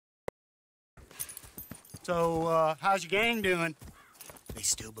So, how's your gang doing? They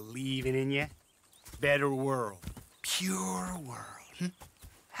still believing in you? Better world. Pure world. Hmm?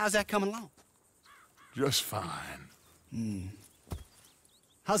 How's that coming along? Just fine.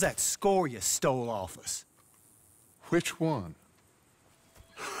 How's that score you stole off us? Which one?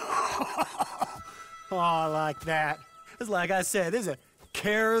 Oh, I like that. It's like I said, this is a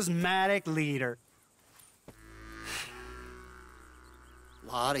charismatic leader. A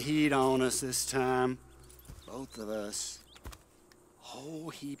lot of heat on us this time. Both of us. Whole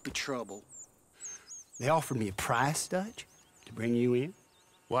heap of trouble. They offered me a price, Dutch, to bring you in.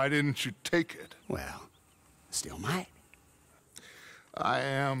 Why didn't you take it? Well, still might. I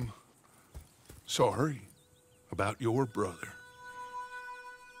am sorry about your brother.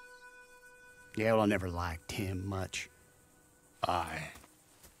 Yeah, well, I never liked him much. I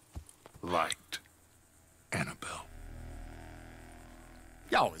liked Annabelle.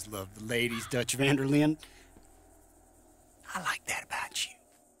 You always loved the ladies, Dutch Vanderlyn. I like that about you.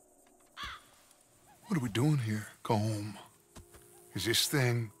 What are we doing here? Go home. Is this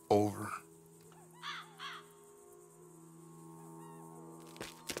thing over?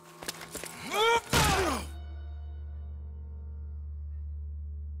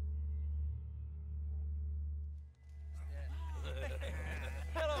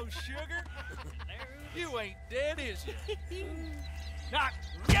 Hello, sugar. You ain't dead, is you? Not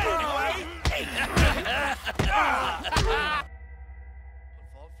yet, anyway.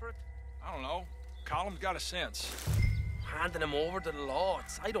 Fall for it? I don't know. Colum's got a sense. Handing him over to the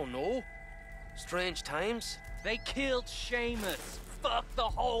lords. I don't know. Strange times. They killed Seamus. Fuck the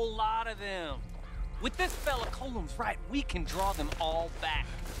whole lot of them. With this fella Colum's right, we can draw them all back.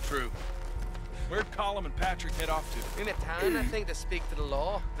 True. Where'd Colum and Patrick head off to? In a town, I think, to speak to the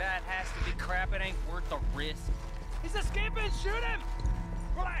law. That has to be crap. It ain't worth the risk. He's escaping. Shoot him!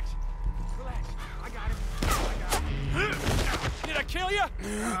 Relax. Relax. I got him. Did I kill you?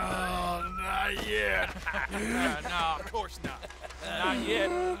 Oh, not yet. No, of course not. Not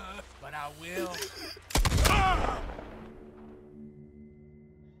yet. But I will.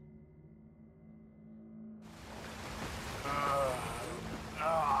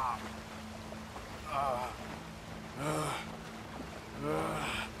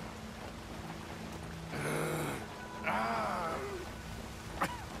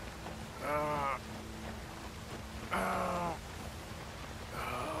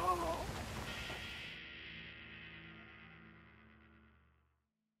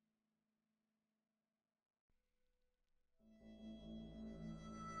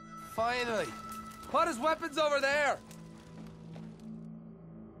 Finally. Put his weapons over there.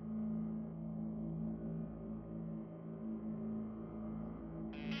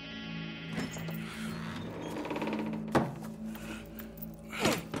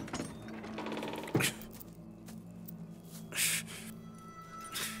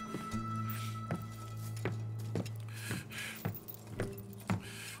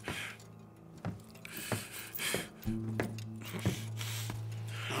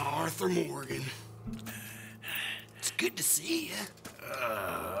 Arthur Morgan. It's good to see you.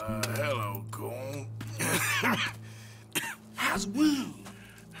 Hello, Cole. How's the wound?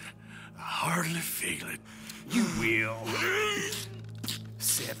 I hardly feel it. You will.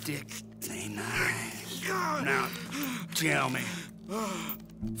 Septic. Ain't nice. Now, tell me.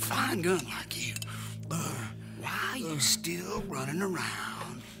 Fine gun like you. Why you still running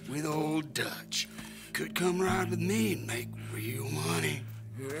around with old Dutch? Could come ride with me and make real money.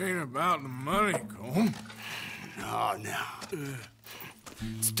 It ain't about the money, Cole. Oh, no.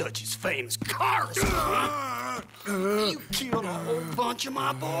 It's Dutch's famous car. You killed a whole bunch of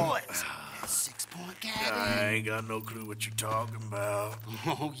my boys. That 6-point cabin. I ain't got no clue what you're talking about.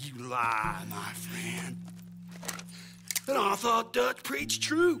 Oh, you lie, my friend. And I thought Dutch preached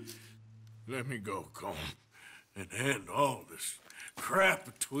truth. Let me go, Cole, and end all this crap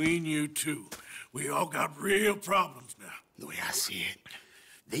between you two. We all got real problems now. The way I see it,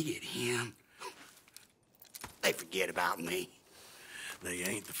 they get him. They forget about me. They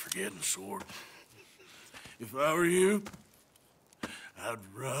ain't the forgetting sort. If I were you, I'd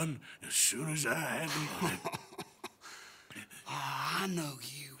run as soon as I had the money. Oh, I know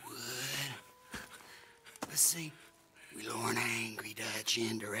you would. But see, we lure an angry Dutch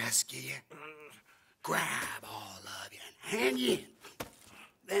in to rescue you. Grab all of you and hand you in.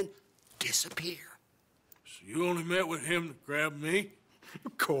 Then disappear. So you only met with him to grab me?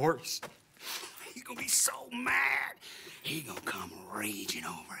 Of course. He gonna be so mad. He gonna come raging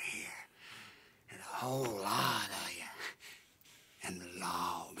over here. And a whole lot of you. And the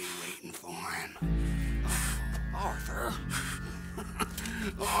law will be waiting for him. Arthur.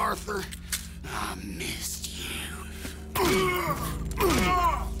 Arthur. I missed you.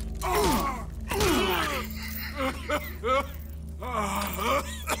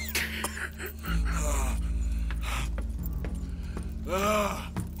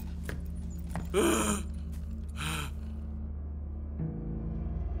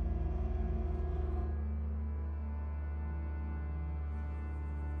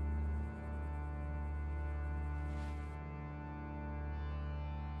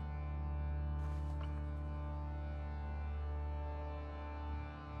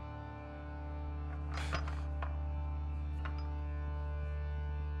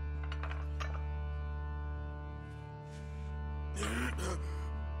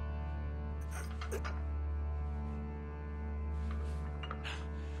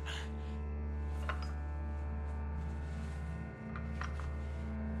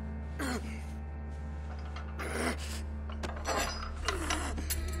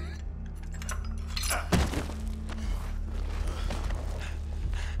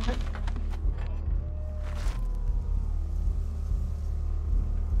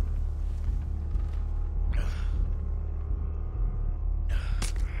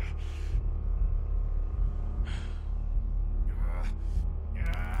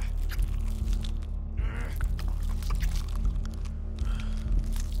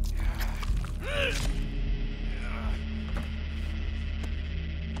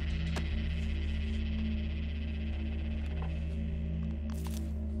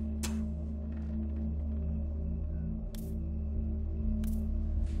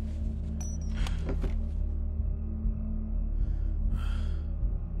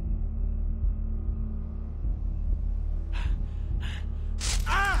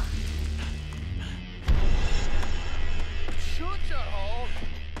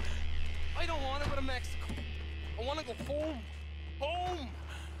 Home! Home!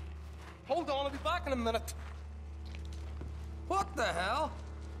 Hold on, I'll be back in a minute. What the hell?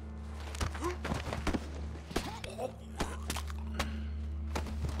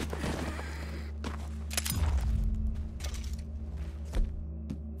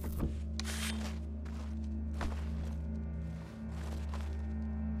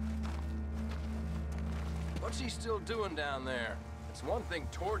 What's he still doing down there? It's one thing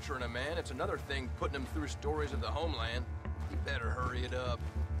torturing a man, it's another thing putting him through stories of the homeland. He better hurry it up.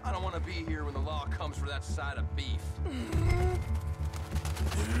 I don't want to be here when the law comes for that side of beef.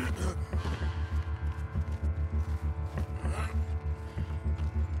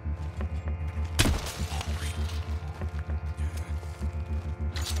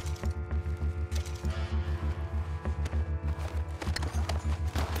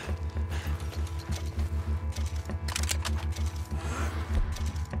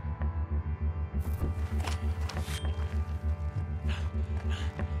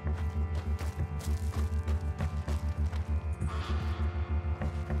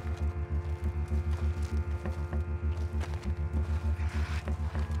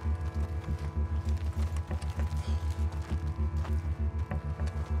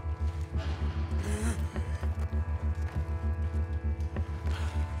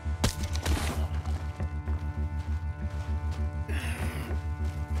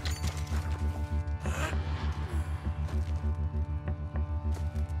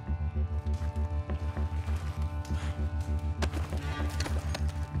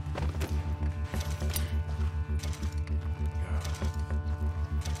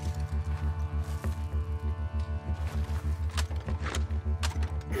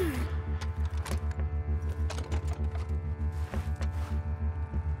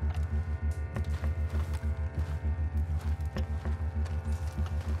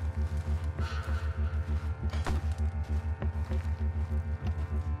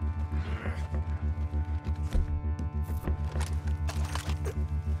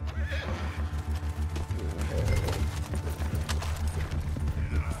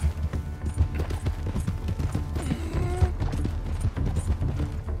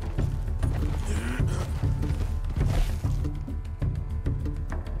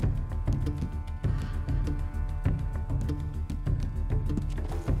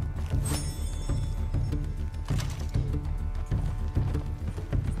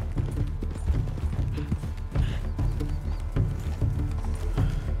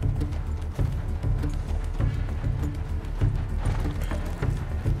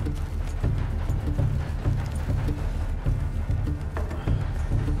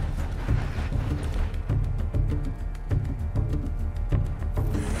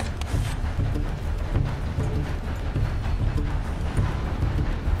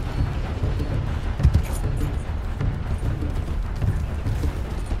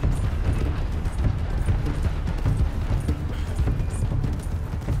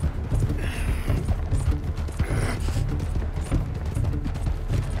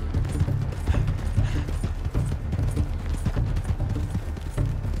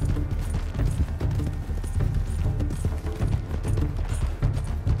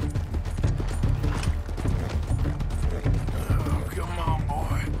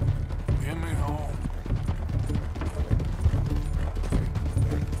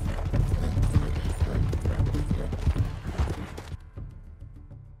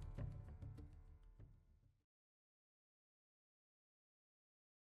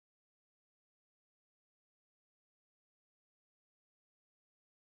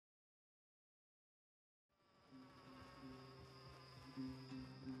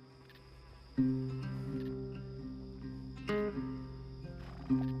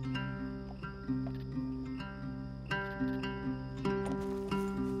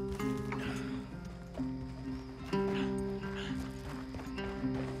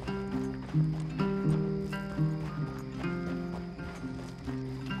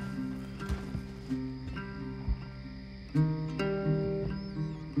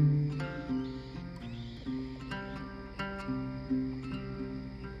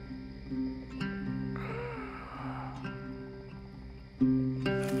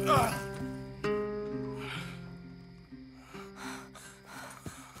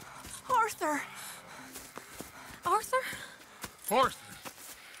 Arthur! Arthur? Arthur.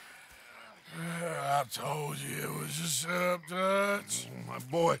 I told you it was a setup, Dutch. My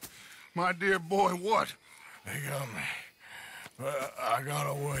boy, my dear boy, what? They got me. But I got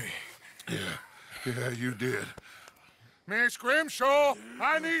away. Yeah, you did. Miss Grimshaw,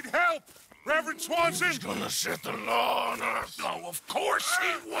 I need help! Reverend Swanson! He's gonna set the law on us. Oh, of course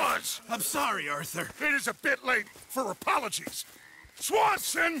he was! I'm sorry, Arthur. It is a bit late for apologies.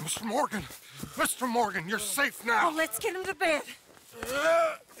 Swanson! Mr. Morgan, you're safe now. Oh, let's get him to bed.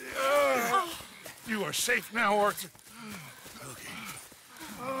 You are safe now, Arthur. Okay.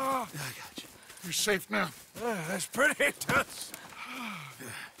 I got you. You're safe now. That's pretty, Tess.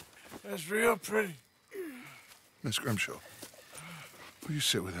 That's real pretty. Miss Grimshaw, will you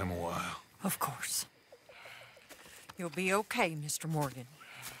sit with him a while? Of course. You'll be okay, Mr. Morgan.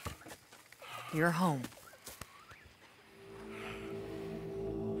 You're home.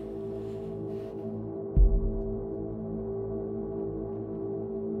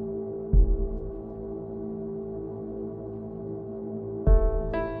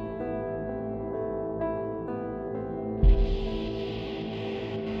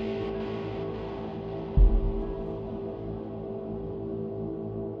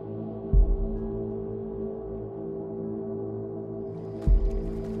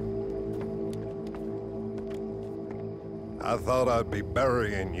 I thought I'd be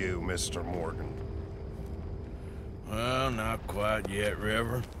burying you, Mr. Morgan. Well, not quite yet,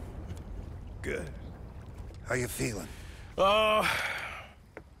 Reverend. Good. How you feeling? Oh,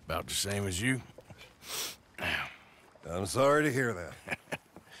 about the same as you. I'm sorry to hear that.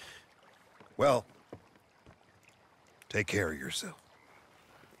 Well, take care of yourself.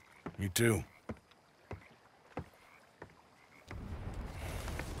 You too.